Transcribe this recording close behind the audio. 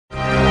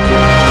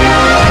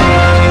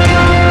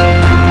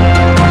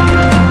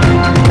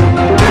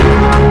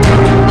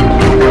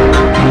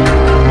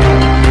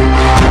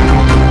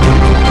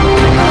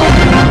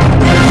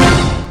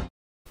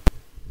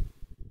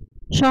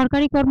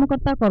সরকারি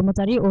কর্মকর্তা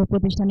কর্মচারী ও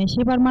প্রতিষ্ঠানের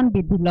সেবার মান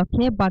বৃদ্ধির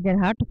লক্ষ্যে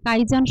বাগেরহাট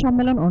কাইজান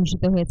সম্মেলন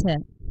অনুষ্ঠিত হয়েছে।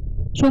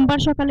 সোমবার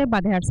সকালে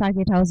বাগেরহাট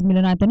সার্কিট হাউস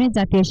মিলনায়তনে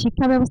জাতীয়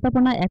শিক্ষা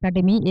ব্যবস্থাপনা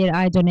একাডেমি এর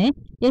আয়োজনে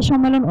এ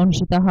সম্মেলন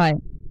অনুষ্ঠিত হয়।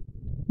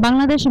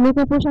 বাংলাদেশ লোক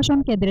প্রশাসন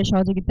কেন্দ্রের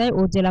সহযোগিতায়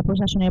ও জেলা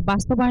প্রশাসনের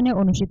বাস্তবায়নে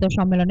অনুষ্ঠিত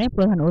সম্মেলনে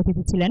প্রধান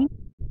অতিথি ছিলেন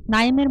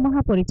নাইমের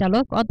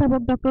মহাপরিচালক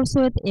অধ্যাপক ডক্টর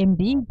সৈয়দ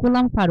এমডি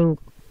গোলাম ফারুক।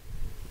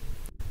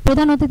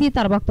 প্রধান অতিথি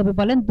তার বক্তব্যে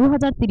বলেন,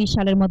 2030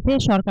 সালের মধ্যে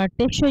সরকার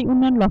টেকসই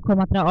উন্নয়ন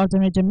লক্ষ্যমাত্রা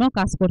অর্জনের জন্য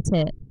কাজ করছে।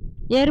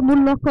 এর মূল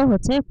লক্ষ্য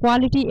হচ্ছে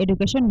কোয়ালিটি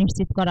এডুকেশন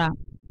নিশ্চিত করা।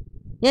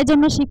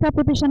 এজন্য শিক্ষা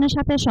প্রতিষ্ঠানের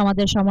সাথে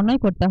সমাজের সমন্বয়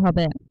করতে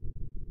হবে।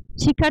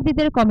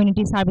 শিক্ষার্থীদের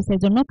কমিউনিটি সার্ভিসের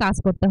জন্য কাজ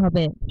করতে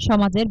হবে।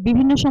 সমাজের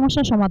বিভিন্ন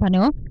সমস্যা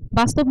সমাধানেও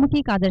বাস্তবমুখী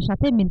কাজের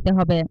সাথে মিলতে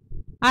হবে।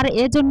 আর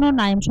এজন্য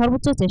নাইম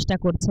সর্বোচ্চ চেষ্টা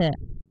করছে।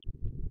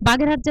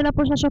 বাগেরহাট জেলা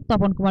প্রশাসক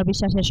তপন কুমার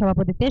বিশ্বাসের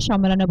সভাপতিত্বে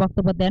সম্মেলনে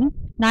বক্তব্য দেন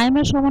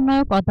নাইমের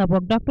সমন্বয়ক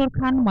অধ্যাপক ডক্টর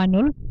খান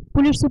মাইনুল,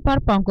 পুলিশ সুপার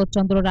পঙ্কজ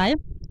চন্দ্র রায়,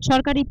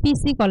 সরকারি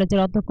পিসি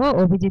কলেজের অধ্যক্ষ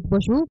অভিজিৎ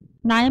বসু,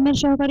 নাইমের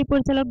সহকারী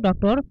পরিচালক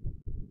ডক্টর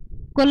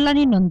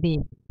কল্যাণী নন্দী।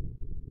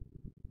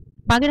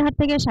 বাগেরহাট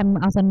থেকে শামীম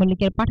আহসান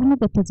মল্লিকের পাঠানো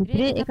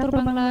তথ্যচিত্রে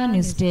 71 বাংলা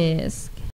নিউজ ডেস্ক।